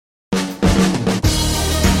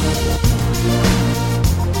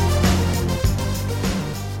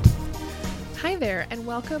there, and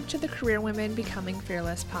welcome to the Career Women Becoming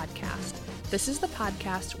Fearless podcast. This is the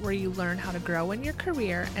podcast where you learn how to grow in your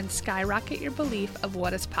career and skyrocket your belief of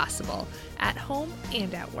what is possible at home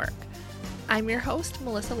and at work. I'm your host,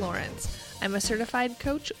 Melissa Lawrence. I'm a certified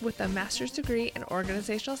coach with a master's degree in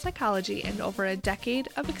organizational psychology and over a decade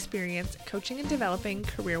of experience coaching and developing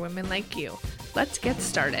career women like you. Let's get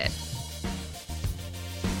started.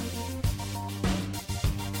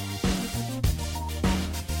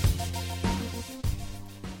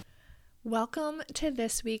 Welcome to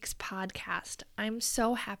this week's podcast. I'm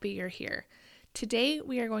so happy you're here. Today,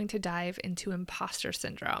 we are going to dive into imposter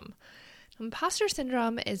syndrome. Imposter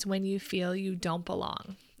syndrome is when you feel you don't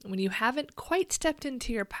belong, when you haven't quite stepped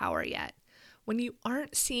into your power yet, when you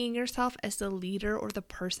aren't seeing yourself as the leader or the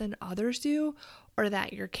person others do, or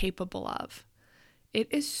that you're capable of. It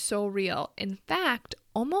is so real. In fact,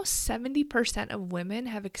 almost 70% of women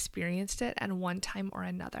have experienced it at one time or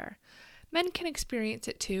another. Men can experience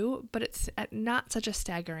it too, but it's at not such a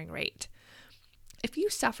staggering rate. If you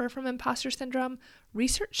suffer from imposter syndrome,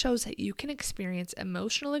 research shows that you can experience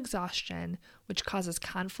emotional exhaustion, which causes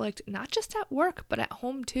conflict not just at work, but at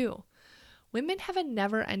home too. Women have a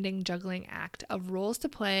never-ending juggling act of roles to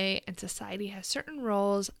play, and society has certain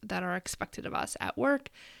roles that are expected of us at work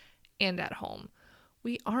and at home.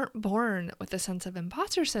 We aren't born with a sense of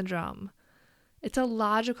imposter syndrome. It's a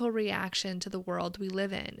logical reaction to the world we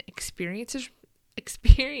live in, experiences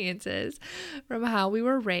from how we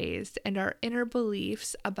were raised, and our inner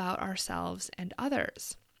beliefs about ourselves and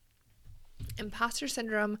others. Imposter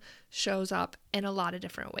syndrome shows up in a lot of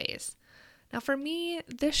different ways. Now, for me,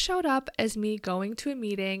 this showed up as me going to a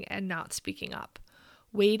meeting and not speaking up,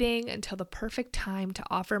 waiting until the perfect time to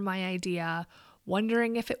offer my idea,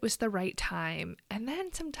 wondering if it was the right time, and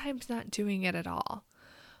then sometimes not doing it at all.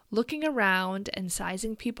 Looking around and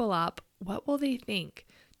sizing people up, what will they think?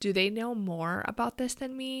 Do they know more about this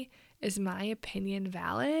than me? Is my opinion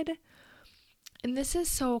valid? And this is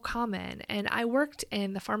so common. And I worked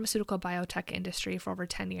in the pharmaceutical biotech industry for over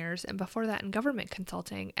 10 years, and before that in government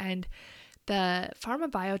consulting. And the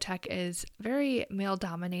pharma biotech is very male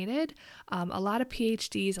dominated, a lot of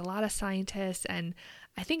PhDs, a lot of scientists, and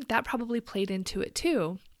I think that probably played into it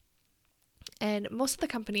too. And most of the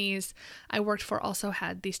companies I worked for also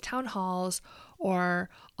had these town halls or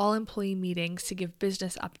all employee meetings to give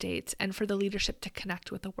business updates and for the leadership to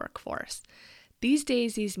connect with the workforce. These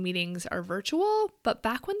days, these meetings are virtual, but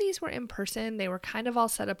back when these were in person, they were kind of all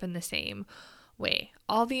set up in the same way.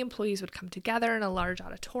 All the employees would come together in a large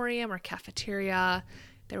auditorium or cafeteria.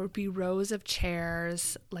 There would be rows of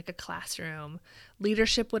chairs, like a classroom.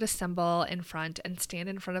 Leadership would assemble in front and stand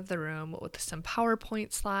in front of the room with some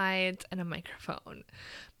PowerPoint slides and a microphone.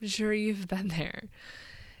 I'm sure you've been there.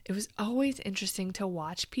 It was always interesting to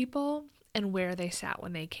watch people and where they sat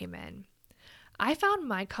when they came in. I found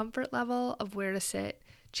my comfort level of where to sit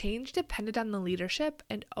change depended on the leadership,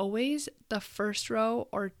 and always the first row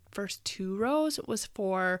or first two rows was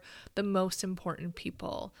for the most important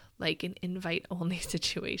people, like an invite-only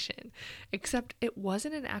situation, except it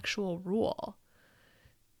wasn't an actual rule.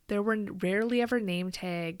 There were rarely ever name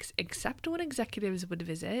tags, except when executives would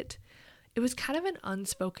visit. It was kind of an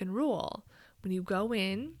unspoken rule. When you go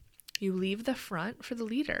in, you leave the front for the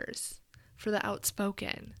leaders, for the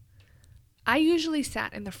outspoken. I usually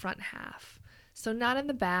sat in the front half. So not in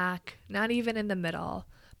the back, not even in the middle,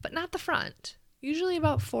 but not the front, usually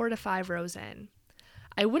about 4 to 5 rows in.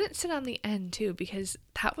 I wouldn't sit on the end too because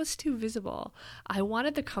that was too visible. I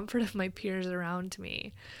wanted the comfort of my peers around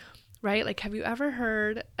me, right? Like, have you ever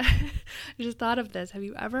heard, I just thought of this, have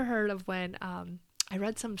you ever heard of when I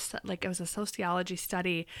read it was a sociology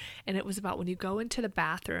study, and it was about when you go into the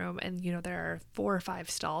bathroom and, there are 4 or 5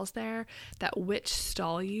 stalls there, that which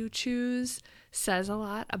stall you choose says a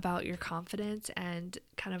lot about your confidence and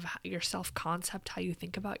kind of your self-concept, how you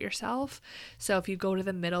think about yourself. So if you go to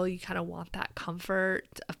the middle, you kind of want that comfort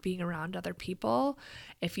of being around other people.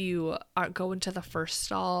 If you go into the first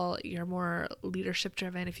stall, you're more leadership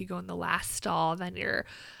driven. If you go in the last stall, then you're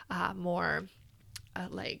more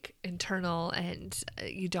internal, and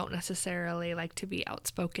you don't necessarily like to be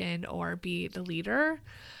outspoken or be the leader.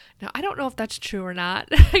 Now, I don't know if that's true or not.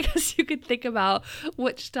 I guess you could think about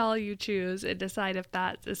which style you choose and decide if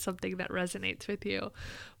that is something that resonates with you.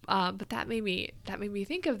 But that made me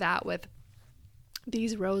think of that with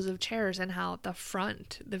these rows of chairs and how the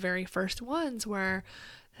front, the very first ones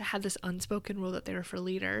had this unspoken rule that they were for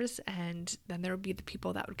leaders, and then there would be the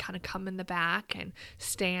people that would kind of come in the back and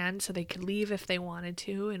stand so they could leave if they wanted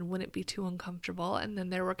to and wouldn't be too uncomfortable, and then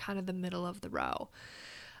there were kind of the middle of the row.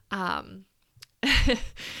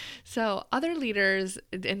 So other leaders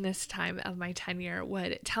in this time of my tenure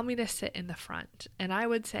would tell me to sit in the front. And I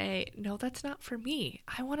would say, no, that's not for me.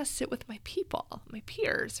 I want to sit with my people, my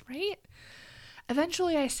peers, right?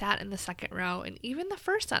 Eventually I sat in the second row and even the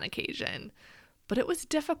first on occasion, but it was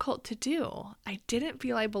difficult to do. I didn't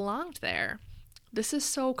feel I belonged there. This is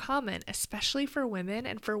so common, especially for women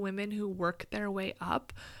and for women who work their way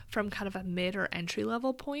up from kind of a mid or entry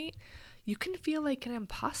level point. You can feel like an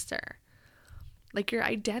imposter. Like your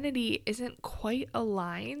identity isn't quite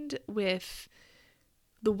aligned with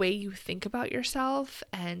the way you think about yourself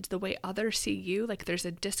and the way others see you. Like there's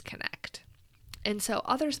a disconnect. And so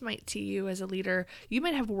others might see you as a leader. You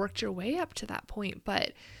might have worked your way up to that point,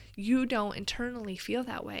 but you don't internally feel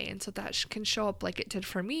that way. And so that can show up like it did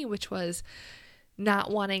for me, which was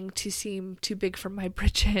not wanting to seem too big for my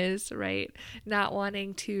britches, right? Not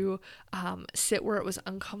wanting to sit where it was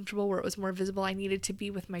uncomfortable, where it was more visible. I needed to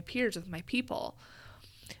be with my peers, with my people.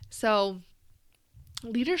 So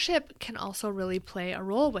leadership can also really play a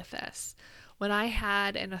role with this. When I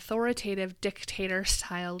had an authoritative dictator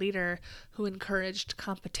style leader who encouraged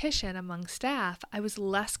competition among staff, I was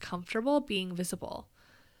less comfortable being visible.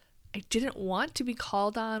 I didn't want to be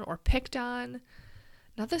called on or picked on.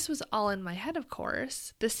 Now, this was all in my head, of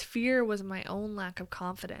course. This fear was my own lack of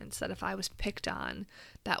confidence that if I was picked on,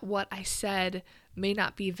 that what I said may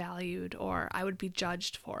not be valued or I would be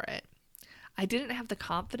judged for it. I didn't have the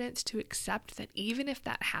confidence to accept that even if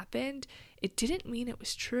that happened, it didn't mean it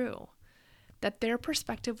was true, that their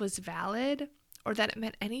perspective was valid or that it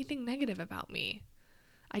meant anything negative about me.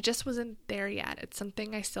 I just wasn't there yet. It's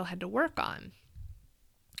something I still had to work on.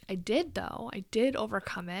 I did, though. I did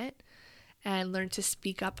overcome it and learned to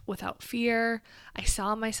speak up without fear. I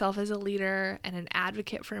saw myself as a leader and an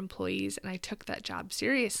advocate for employees, and I took that job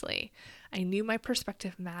seriously. I knew my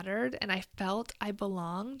perspective mattered, and I felt I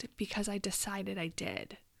belonged because I decided I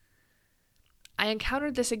did. I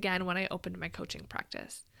encountered this again when I opened my coaching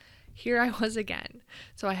practice. Here I was again.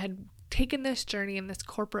 So I had taken this journey in this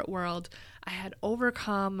corporate world. I had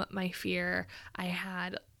overcome my fear. I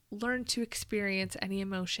had learned to experience any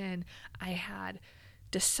emotion. I had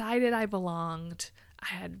decided I belonged. I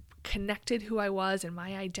had connected who I was and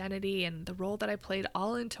my identity and the role that I played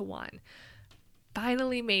all into one.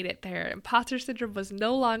 Finally made it there. Imposter syndrome was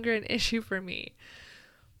no longer an issue for me.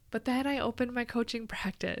 But then I opened my coaching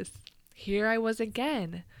practice. Here I was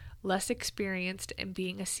again, less experienced in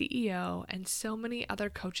being a CEO, and so many other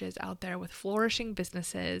coaches out there with flourishing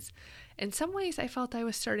businesses. In some ways, I felt I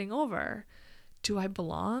was starting over. Do I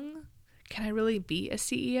belong? Can I really be a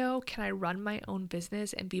CEO? Can I run my own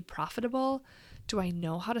business and be profitable? Do I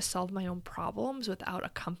know how to solve my own problems without a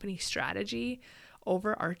company strategy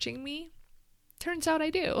overarching me? Turns out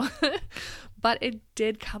I do. But it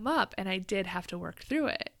did come up and I did have to work through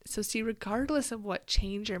it. So see, regardless of what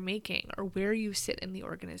change you're making or where you sit in the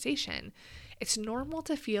organization, it's normal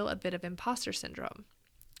to feel a bit of imposter syndrome.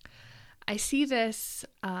 I see this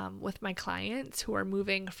with my clients who are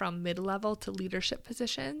moving from mid-level to leadership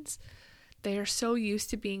positions. They are so used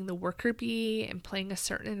to being the worker bee and playing a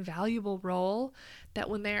certain invaluable role that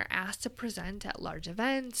when they are asked to present at large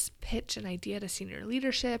events, pitch an idea to senior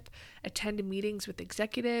leadership, attend meetings with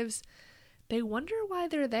executives, they wonder why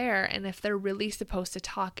they're there and if they're really supposed to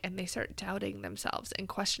talk, and they start doubting themselves and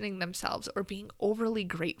questioning themselves or being overly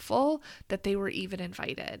grateful that they were even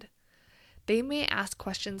invited. They may ask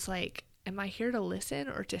questions like, am I here to listen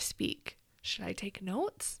or to speak? Should I take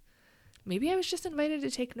notes? Maybe I was just invited to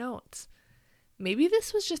take notes. Maybe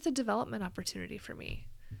this was just a development opportunity for me.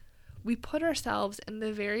 We put ourselves in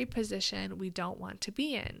the very position we don't want to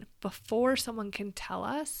be in before someone can tell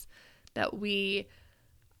us that we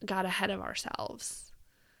got ahead of ourselves.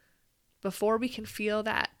 Before we can feel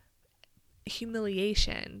that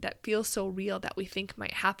humiliation that feels so real that we think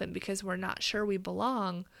might happen because we're not sure we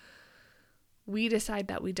belong, we decide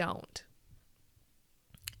that we don't.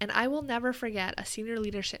 And I will never forget a senior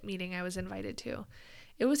leadership meeting I was invited to.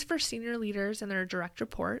 It was for senior leaders and their direct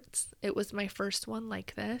reports. It was my first one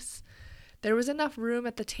like this. There was enough room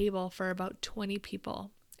at the table for about 20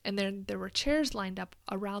 people, and there were chairs lined up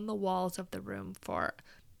around the walls of the room for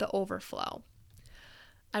the overflow.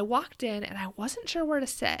 I walked in and I wasn't sure where to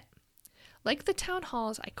sit. Like the town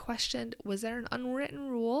halls, I questioned, was there an unwritten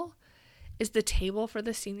rule? Is the table for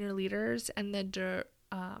the senior leaders and the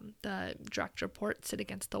direct report sit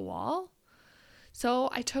against the wall? So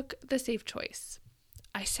I took the safe choice.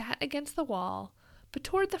 I sat against the wall, but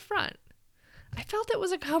toward the front. I felt it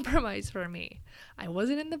was a compromise for me. I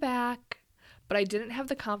wasn't in the back, but I didn't have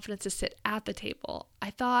the confidence to sit at the table. I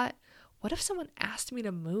thought, what if someone asked me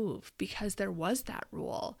to move because there was that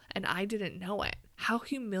rule and I didn't know it? How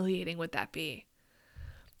humiliating would that be?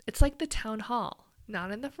 It's like the town hall,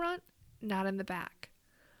 not in the front, not in the back.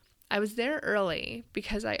 I was there early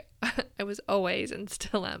because I was always and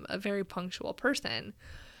still am a very punctual person,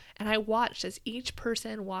 and I watched as each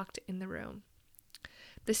person walked in the room.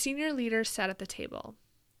 The senior leaders sat at the table.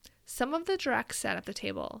 Some of the directs sat at the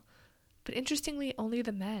table, but interestingly, only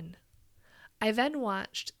the men. I then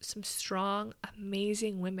watched some strong,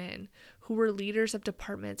 amazing women who were leaders of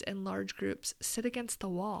departments and large groups sit against the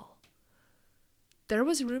wall. There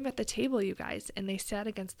was room at the table, you guys, and they sat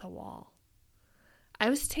against the wall. I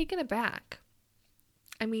was taken aback.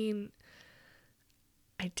 I mean,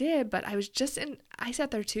 I did, but I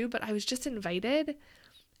sat there too, but I was just invited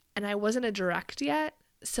and I wasn't a direct yet.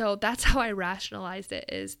 So that's how I rationalized it,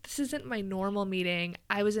 is this isn't my normal meeting.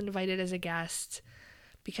 I was invited as a guest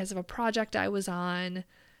because of a project I was on.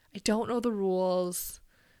 I don't know the rules,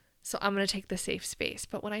 so I'm going to take the safe space.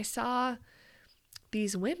 But when I saw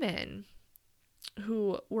these women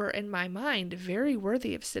who were, in my mind, very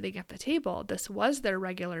worthy of sitting at the table, this was their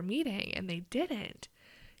regular meeting, and they didn't.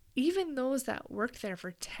 Even those that worked there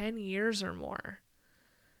for 10 years or more.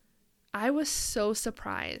 I was so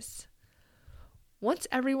surprised. Once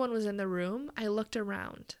everyone was in the room, I looked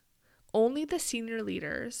around. Only the senior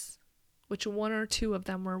leaders, which one or two of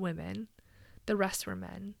them were women, the rest were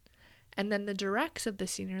men, and then the directs of the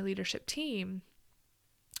senior leadership team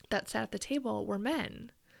that sat at the table were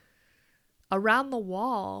men. Around the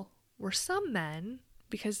wall were some men,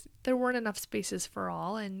 because there weren't enough spaces for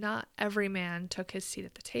all, and not every man took his seat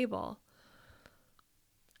at the table.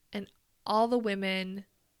 And all the women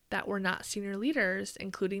that were not senior leaders,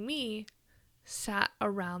 including me, sat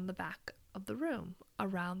around the back of the room,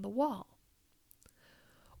 around the wall.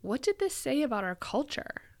 What did this say about our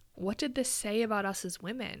culture? What did this say about us as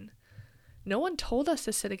women? No one told us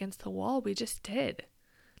to sit against the wall. We just did.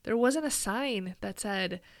 There wasn't a sign that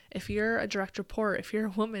said, if you're a direct report, if you're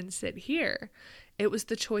a woman, sit here. It was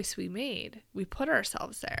the choice we made. We put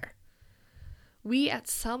ourselves there. We, at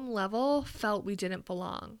some level, felt we didn't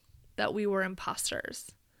belong, that we were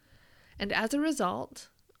imposters. And as a result,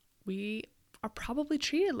 we are probably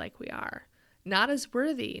treated like we are. Not as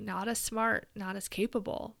worthy, not as smart, not as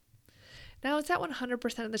capable. Now, is that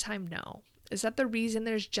 100% of the time? No. Is that the reason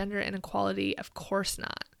there's gender inequality? Of course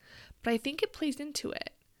not. But I think it plays into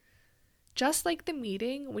it. Just like the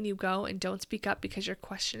meeting, when you go and don't speak up because you're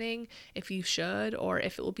questioning if you should or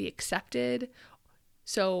if it will be accepted.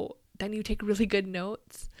 So then you take really good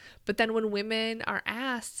notes. But then when women are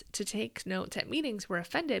asked to take notes at meetings, we're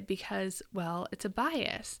offended because, well, it's a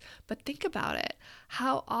bias. But think about it.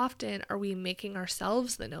 How often are we making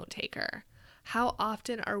ourselves the note taker? How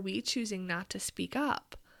often are we choosing not to speak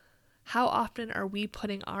up? How often are we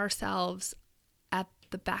putting ourselves at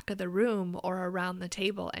the back of the room or around the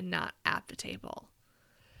table and not at the table?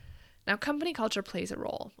 Now, company culture plays a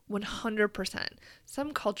role, 100%.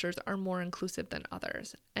 Some cultures are more inclusive than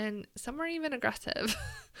others, and some are even aggressive.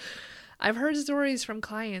 I've heard stories from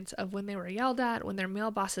clients of when they were yelled at, when their male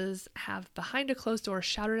bosses have behind a closed door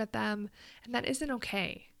shouted at them, and that isn't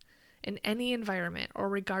okay in any environment or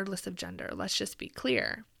regardless of gender. Let's just be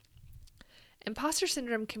clear. Imposter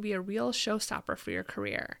syndrome can be a real showstopper for your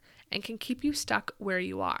career and can keep you stuck where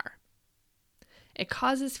you are. It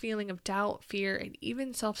causes feeling of doubt, fear, and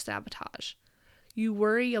even self-sabotage. You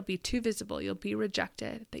worry you'll be too visible, you'll be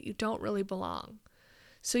rejected, that you don't really belong.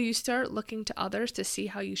 So you start looking to others to see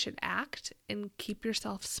how you should act and keep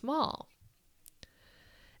yourself small.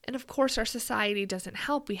 And of course, our society doesn't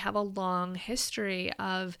help. We have a long history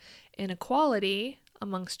of inequality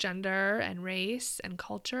amongst gender and race and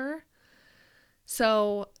culture.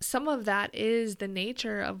 So some of that is the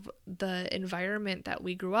nature of the environment that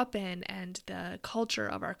we grew up in and the culture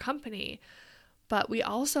of our company. But we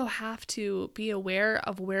also have to be aware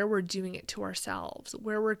of where we're doing it to ourselves,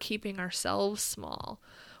 where we're keeping ourselves small,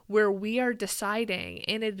 where we are deciding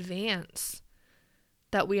in advance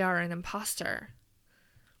that we are an imposter.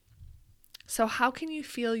 So how can you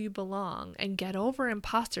feel you belong and get over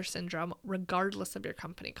imposter syndrome regardless of your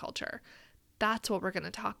company culture? That's what we're going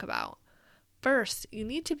to talk about. First, you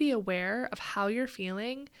need to be aware of how you're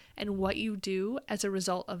feeling and what you do as a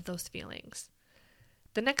result of those feelings.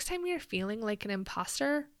 The next time you're feeling like an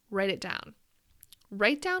imposter, write it down.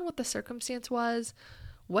 Write down what the circumstance was,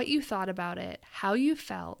 what you thought about it, how you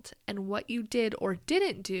felt, and what you did or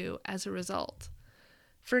didn't do as a result.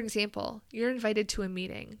 For example, you're invited to a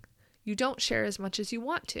meeting. You don't share as much as you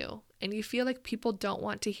want to, and you feel like people don't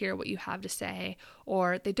want to hear what you have to say,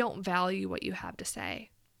 or they don't value what you have to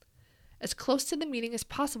say. As close to the meeting as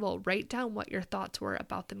possible, write down what your thoughts were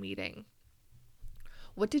about the meeting.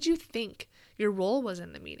 What did you think your role was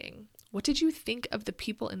in the meeting? What did you think of the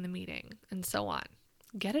people in the meeting? And so on.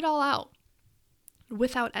 Get it all out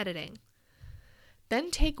without editing.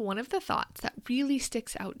 Then take one of the thoughts that really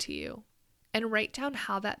sticks out to you and write down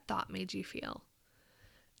how that thought made you feel.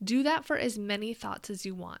 Do that for as many thoughts as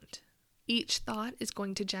you want. Each thought is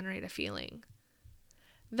going to generate a feeling.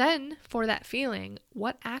 Then, for that feeling,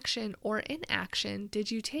 what action or inaction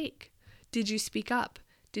did you take? Did you speak up?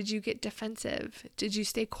 Did you get defensive? Did you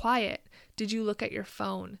stay quiet? Did you look at your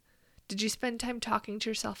phone? Did you spend time talking to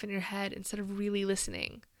yourself in your head instead of really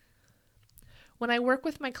listening? When I work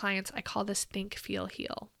with my clients, I call this think, feel,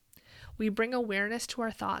 heal. We bring awareness to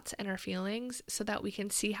our thoughts and our feelings so that we can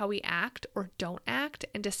see how we act or don't act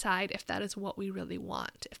and decide if that is what we really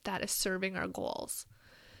want, if that is serving our goals.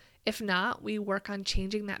 If not, we work on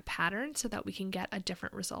changing that pattern so that we can get a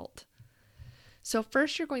different result. So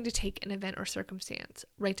first, you're going to take an event or circumstance.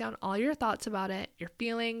 Write down all your thoughts about it, your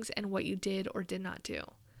feelings, and what you did or did not do.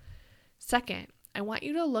 Second, I want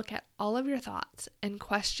you to look at all of your thoughts and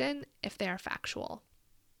question if they are factual.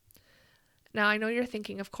 Now, I know you're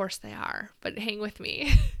thinking, of course they are, but hang with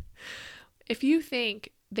me. If you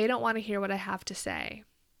think they don't want to hear what I have to say,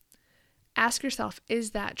 ask yourself,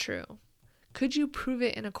 is that true? Could you prove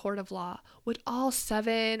it in a court of law? Would all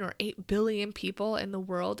 7 or 8 billion people in the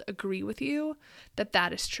world agree with you that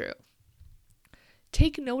that is true?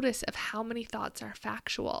 Take notice of how many thoughts are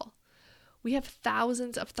factual. We have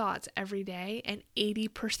thousands of thoughts every day, and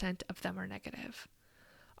 80% of them are negative.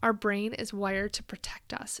 Our brain is wired to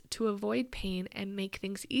protect us, to avoid pain and make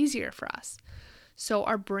things easier for us. So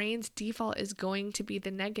our brain's default is going to be the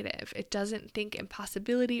negative. It doesn't think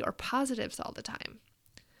impossibility or positives all the time.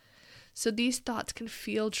 So these thoughts can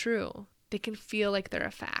feel true. They can feel like they're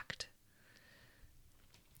a fact.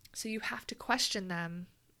 So you have to question them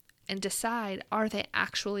and decide, are they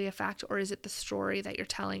actually a fact, or is it the story that you're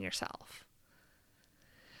telling yourself?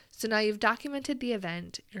 So now you've documented the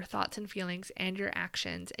event, your thoughts and feelings, and your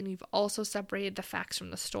actions, and you've also separated the facts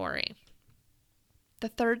from the story. The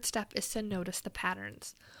third step is to notice the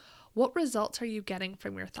patterns. What results are you getting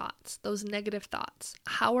from your thoughts, those negative thoughts?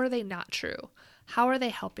 How are they not true? How are they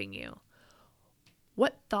helping you?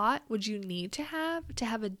 What thought would you need to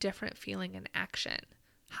have a different feeling and action?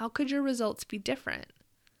 How could your results be different?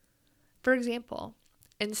 For example,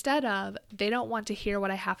 instead of, they don't want to hear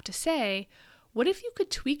what I have to say, what if you could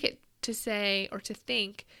tweak it to say or to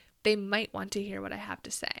think, they might want to hear what I have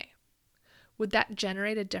to say? Would that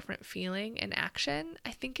generate a different feeling and action?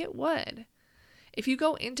 I think it would. If you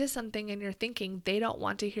go into something and you're thinking, they don't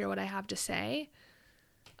want to hear what I have to say,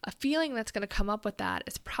 a feeling that's going to come up with that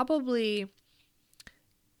is probably,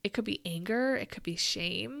 it could be anger, it could be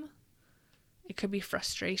shame, it could be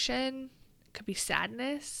frustration, it could be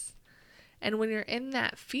sadness. And when you're in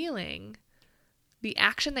that feeling, the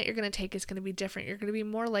action that you're going to take is going to be different. You're going to be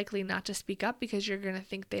more likely not to speak up because you're going to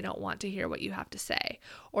think they don't want to hear what you have to say.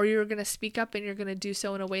 Or you're going to speak up and you're going to do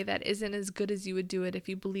so in a way that isn't as good as you would do it if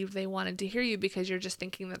you believed they wanted to hear you, because you're just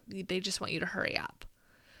thinking that they just want you to hurry up.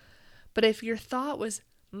 But if your thought was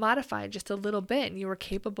modified just a little bit and you were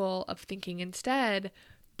capable of thinking instead,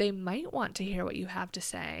 they might want to hear what you have to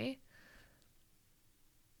say,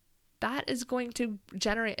 that is going to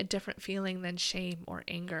generate a different feeling than shame or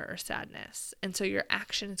anger or sadness. And so your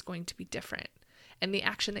action is going to be different. And the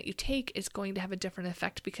action that you take is going to have a different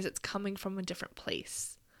effect because it's coming from a different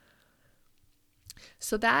place.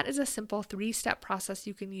 So that is a simple 3-step process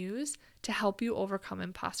you can use to help you overcome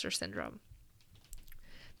imposter syndrome.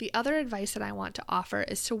 The other advice that I want to offer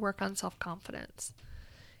is to work on self-confidence.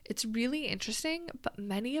 It's really interesting, but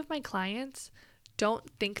many of my clients don't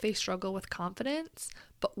think they struggle with confidence,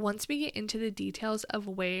 but once we get into the details of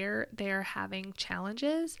where they're having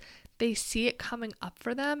challenges, they see it coming up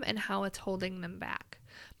for them and how it's holding them back.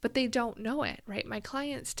 But they don't know it, right? My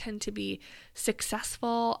clients tend to be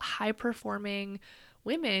successful, high-performing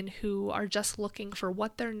women who are just looking for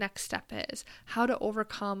what their next step is, how to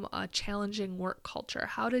overcome a challenging work culture,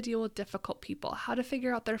 how to deal with difficult people, how to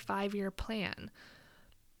figure out their 5-year plan,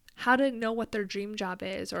 how to know what their dream job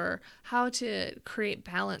is, or how to create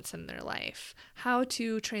balance in their life, how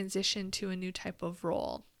to transition to a new type of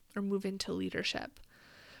role or move into leadership,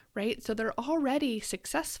 right? So they're already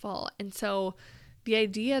successful. And so the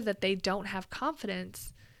idea that they don't have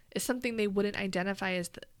confidence is something they wouldn't identify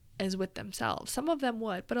as with themselves. Some of them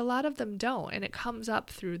would, but a lot of them don't. And it comes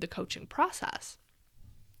up through the coaching process.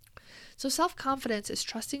 So self-confidence is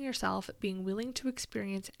trusting yourself, being willing to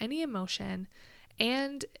experience any emotion,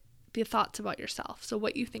 and the thoughts about yourself. So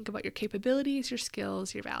what you think about your capabilities, your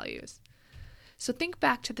skills, your values. So think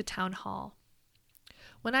back to the town hall.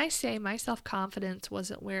 When I say my self-confidence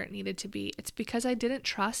wasn't where it needed to be, it's because I didn't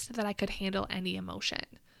trust that I could handle any emotion.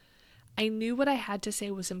 I knew what I had to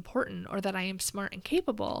say was important or that I am smart and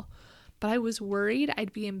capable, but I was worried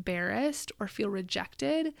I'd be embarrassed or feel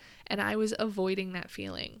rejected, and I was avoiding that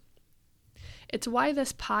feeling. It's why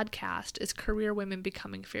this podcast is Career Women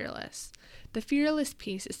Becoming Fearless. The fearless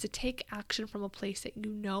piece is to take action from a place that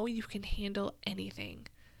you know you can handle anything,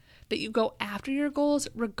 that you go after your goals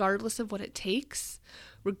regardless of what it takes,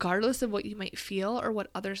 regardless of what you might feel or what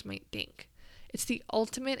others might think. It's the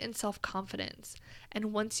ultimate in self-confidence.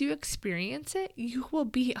 And once you experience it, you will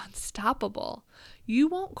be unstoppable. You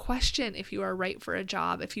won't question if you are right for a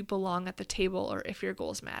job, if you belong at the table, or if your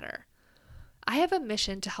goals matter. I have a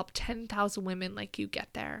mission to help 10,000 women like you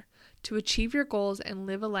get there, to achieve your goals and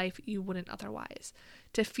live a life you wouldn't otherwise,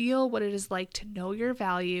 to feel what it is like to know your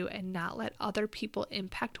value and not let other people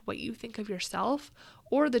impact what you think of yourself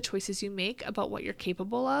or the choices you make about what you're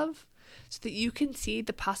capable of, so that you can see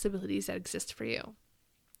the possibilities that exist for you.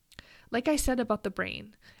 Like I said about the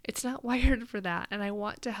brain, it's not wired for that, and I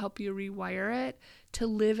want to help you rewire it to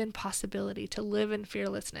live in possibility, to live in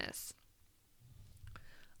fearlessness.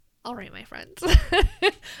 All right, my friends,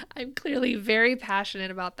 I'm clearly very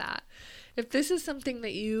passionate about that. If this is something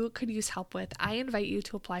that you could use help with, I invite you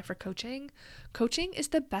to apply for coaching. Coaching is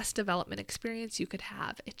the best development experience you could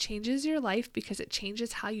have. It changes your life because it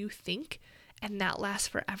changes how you think, and that lasts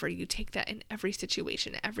forever. You take that in every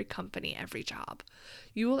situation, every company, every job.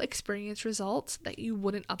 You will experience results that you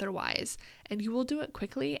wouldn't otherwise, and you will do it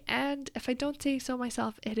quickly. And if I don't say so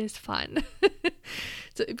myself, it is fun.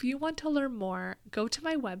 So if you want to learn more, go to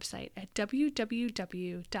my website at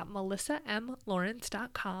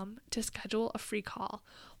www.melissamlawrence.com to schedule a free call.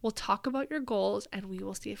 We'll talk about your goals, and we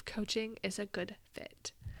will see if coaching is a good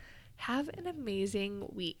fit. Have an amazing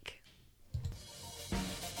week.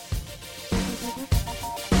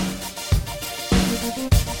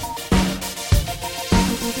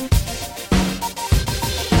 Thank you.